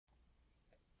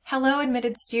Hello,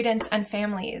 admitted students and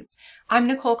families. I'm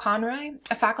Nicole Conroy,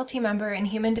 a faculty member in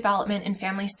Human Development and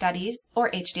Family Studies, or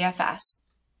HDFS.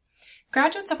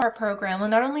 Graduates of our program will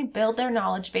not only build their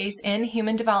knowledge base in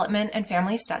human development and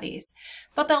family studies,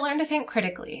 but they'll learn to think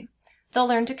critically. They'll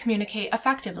learn to communicate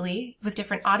effectively with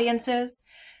different audiences,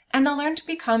 and they'll learn to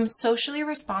become socially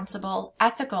responsible,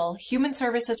 ethical human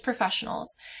services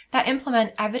professionals that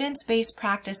implement evidence-based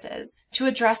practices to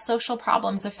address social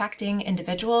problems affecting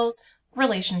individuals,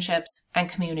 relationships, and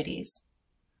communities.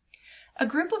 A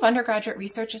group of undergraduate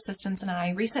research assistants and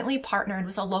I recently partnered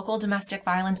with a local domestic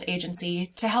violence agency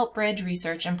to help bridge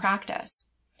research and practice.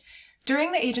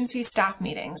 During the agency's staff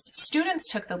meetings, students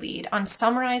took the lead on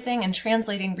summarizing and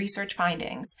translating research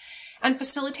findings and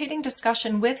facilitating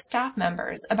discussion with staff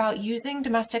members about using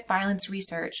domestic violence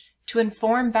research to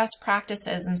inform best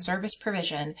practices in service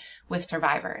provision with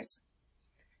survivors.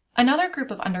 Another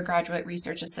group of undergraduate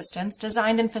research assistants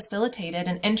designed and facilitated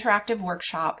an interactive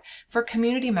workshop for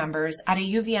community members at a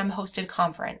UVM-hosted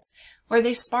conference, where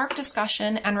they sparked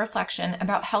discussion and reflection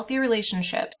about healthy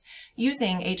relationships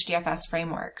using HDFS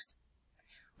frameworks.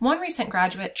 One recent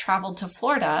graduate traveled to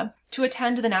Florida to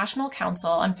attend the National Council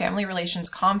on Family Relations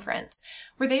Conference,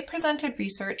 where they presented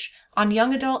research on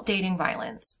young adult dating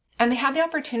violence, and they had the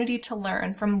opportunity to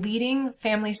learn from leading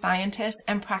family scientists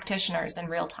and practitioners in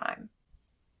real time.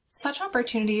 Such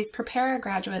opportunities prepare our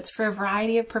graduates for a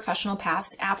variety of professional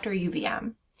paths after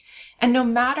UVM. And no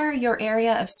matter your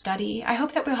area of study, I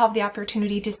hope that we'll have the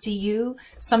opportunity to see you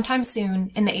sometime soon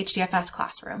in the HDFS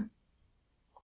classroom.